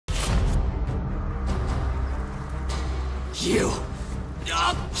You!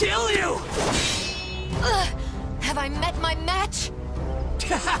 I'll kill you! Have I met my match?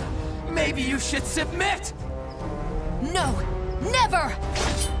 Maybe you should submit! No! Never!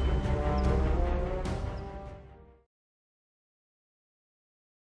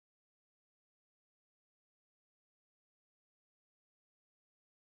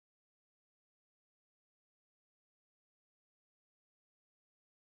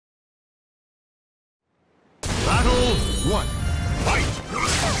 Battle 1. Fight!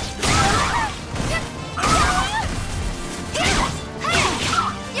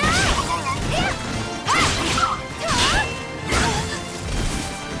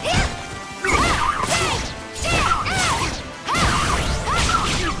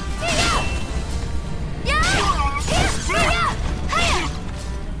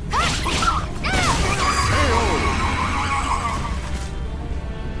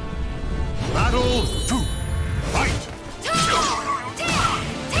 Battle 2. Fight!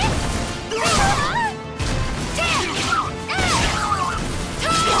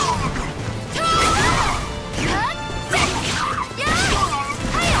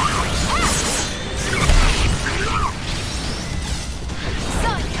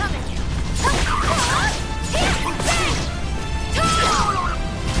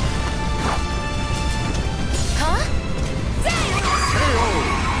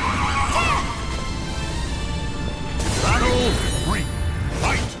 Battle 3.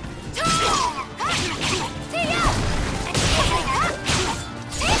 Fight!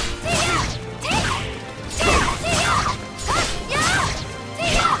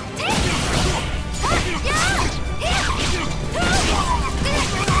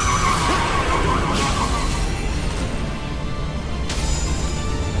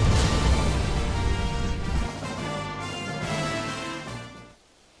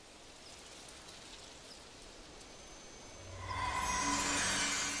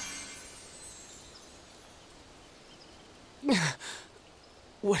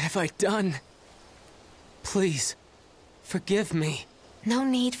 What have I done? Please, forgive me. No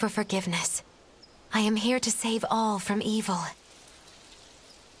need for forgiveness. I am here to save all from evil.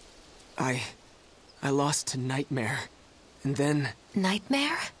 I lost to Nightmare, and then...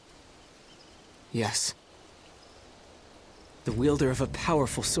 Nightmare? Yes. The wielder of a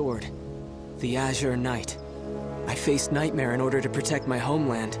powerful sword, the Azure Knight. I faced Nightmare in order to protect my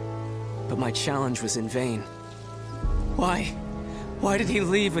homeland, but my challenge was in vain. Why? Why did he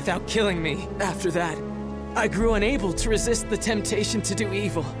leave without killing me? After that, I grew unable to resist the temptation to do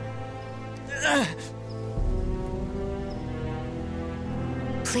evil.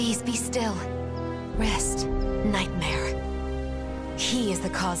 Please be still. Rest, Nightmare. He is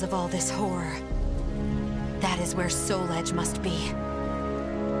the cause of all this horror. That is where Soul Edge must be.